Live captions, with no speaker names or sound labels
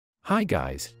Hi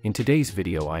guys, in today's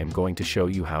video I am going to show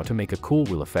you how to make a cool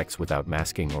wheel effects without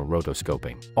masking or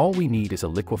rotoscoping. All we need is a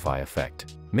liquefy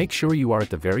effect. Make sure you are at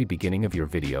the very beginning of your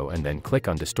video and then click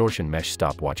on distortion mesh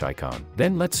stopwatch icon.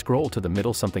 Then let's scroll to the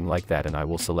middle something like that and I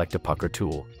will select a pucker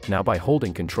tool. Now by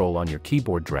holding Ctrl on your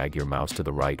keyboard drag your mouse to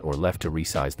the right or left to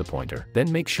resize the pointer.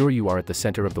 Then make sure you are at the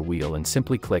center of the wheel and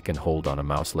simply click and hold on a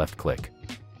mouse left click.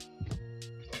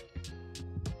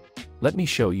 Let me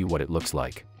show you what it looks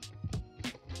like.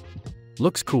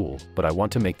 Looks cool, but I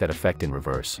want to make that effect in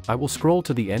reverse. I will scroll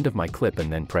to the end of my clip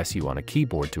and then press U on a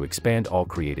keyboard to expand all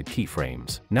created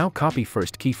keyframes. Now copy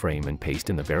first keyframe and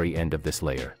paste in the very end of this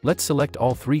layer. Let's select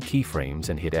all three keyframes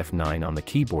and hit F9 on the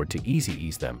keyboard to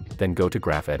ease them. Then go to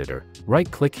Graph Editor. Right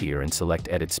click here and select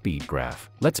Edit Speed Graph.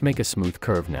 Let's make a smooth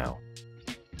curve now.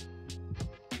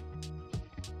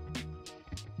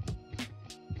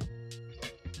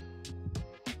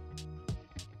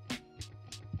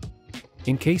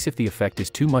 In case if the effect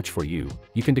is too much for you,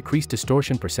 you can decrease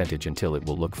distortion percentage until it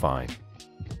will look fine.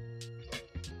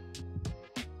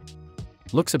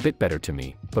 Looks a bit better to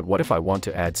me, but what if I want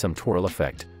to add some twirl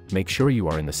effect? Make sure you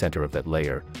are in the center of that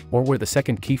layer, or where the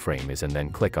second keyframe is and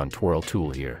then click on Twirl tool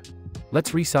here.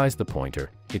 Let's resize the pointer.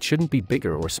 It shouldn't be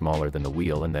bigger or smaller than the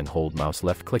wheel and then hold mouse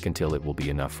left click until it will be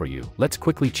enough for you. Let's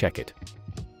quickly check it.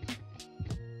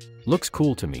 Looks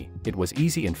cool to me. It was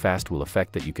easy and fast wheel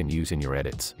effect that you can use in your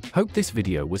edits. Hope this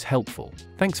video was helpful.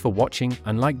 Thanks for watching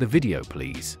and like the video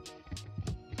please.